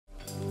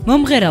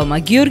მომღერალმა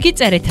გიორგი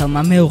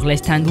წერეთელმა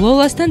მეუღლესთან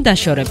ლოლასთან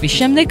დაშორების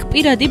შემდეგ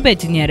პირადი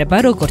ბედნიერება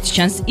როგორც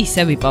ჩანს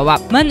ისევ იპოვა.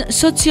 მან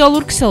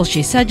სოციალურ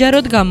ქსელში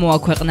საჯაროდ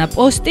გამოაქვეყნა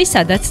პოსტი,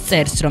 სადაც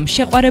წერს, რომ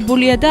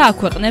შეყვარებულია და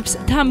აქვეყნებს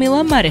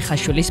თამილა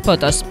მარეხაშვილის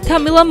ფოტოს.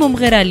 თამილა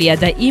მომღერალია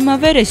და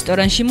იმავე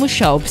რესტორანში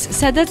მუშაობს,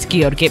 სადაც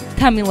გიორგი.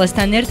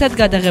 თამილასთან ერთად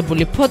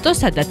გადაღებული ფოტო,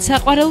 სადაც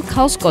საყვარელ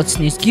ქალს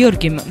კოცნის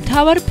გიორგიმ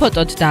მთავარ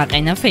ფოტოდ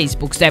დააყენა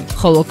Facebook-ზე,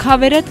 ხოლო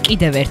ქავერად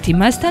კიდევ ერთი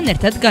მასთან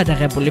ერთად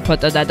გადაღებული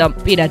ფოტო დადო.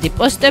 პირადი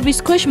პოსტების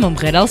ქვეშ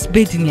მომღერალს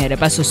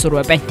ბედნიერებას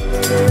უსურვებენ.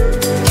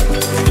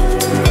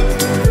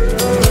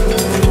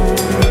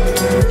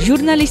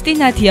 ჟურნალისტი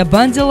ნათია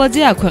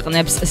ბანძელაძე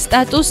აქვეყნებს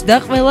სტატუსს და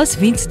ყველას,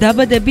 ვინც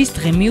დაბადების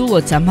დღე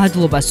მიულოცა,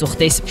 მადლობას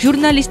უხდის.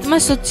 ჟურნალისტმა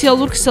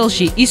სოციალურ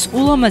ქსელში ის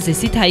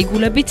ულამაზესი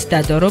თაიგულებით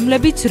დადო,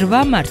 რომლებიც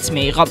 8 მარტს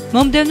მიიღო.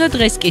 მომდევნო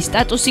დღეს კი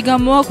სტატუსი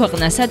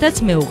გამოაქვეყნა, სადაც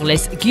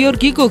მეუღლეს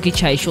გიორგი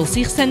გოგიჩაიშვილს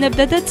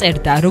იხსენებდა და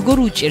წერდა, როგორ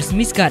უჭირს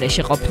მის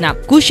გარეშე ყოფნა.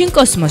 გუშინ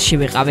კოსმოსში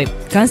ვიყავი.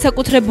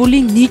 განსაკუთრებული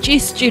ნიჭი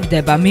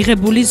სჭირდება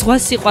მიღებული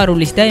ზღვას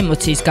სიყვარულის და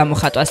ემოციის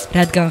გამოხატვას,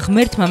 რადგან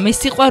ღმერთმა მე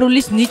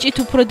სიყვარულის ნიჭით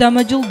უფრო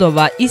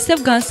დამაჯილდოვა, ისევ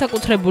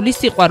განსაკუთრებული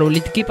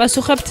სიყვარულით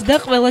გიპასუხებთ და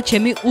ყველა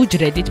ჩემი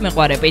უჯრედით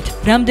მეყვარებით.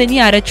 რამდენი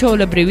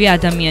არაჩვეულებრივი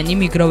ადამიანი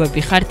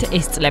მიგროვები ხართ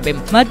ეს წლები.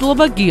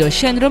 მადლობა გიო,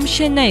 შენ რომ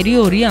შენნაირი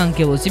ორი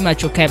ანგელოზი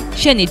მაჩუქე.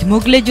 შენით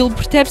მოგლეჯილ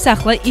ფრთებს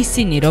ახლა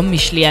ისინი რომ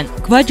მიშლიან.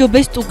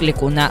 გვაჯობეს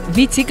ტუკლიკუნა,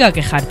 ვიცი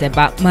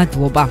გაგეხარდება.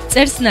 მადლობა.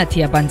 წერს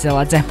ნათია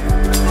ბანძელაძე.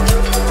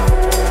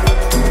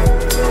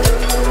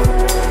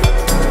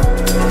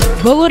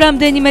 ბოლო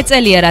რამდენიმე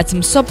წელია, რაც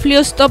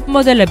მსოფლიოს ტოპ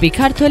მოდელები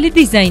ქართველი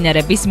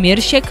დიზაინერების მიერ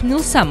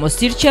შექმნილ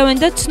სამოსს ირჩევენ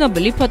და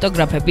ცნობილი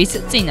ფოტოგრაფების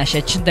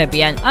წინაშე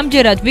ჩნდებიან.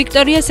 ამჯერად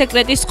ვიქტორია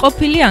სეკრეტის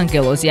ყოფილი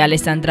ანგელოზი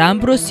ალესანდრა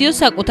ამბროსიო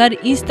საკუთარ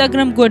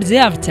ინსტაგრამ გვერდზე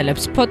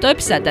ავრცელებს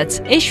ფოტოებს, სადაც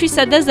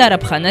ეშვისა და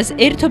ზარაფხანას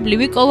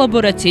ერთობლივი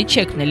კოლაბორაციით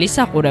შექმნილი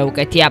სახურე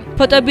უკეთია.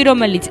 ფოტოები,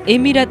 რომელიც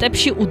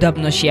ემირატებში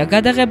უდაბნოშია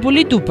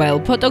გადაღებული,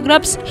 დუბაელ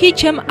ფოტოგრაფს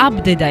ჰიჩემ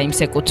აბდედაიმს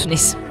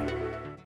ეკუთვნის.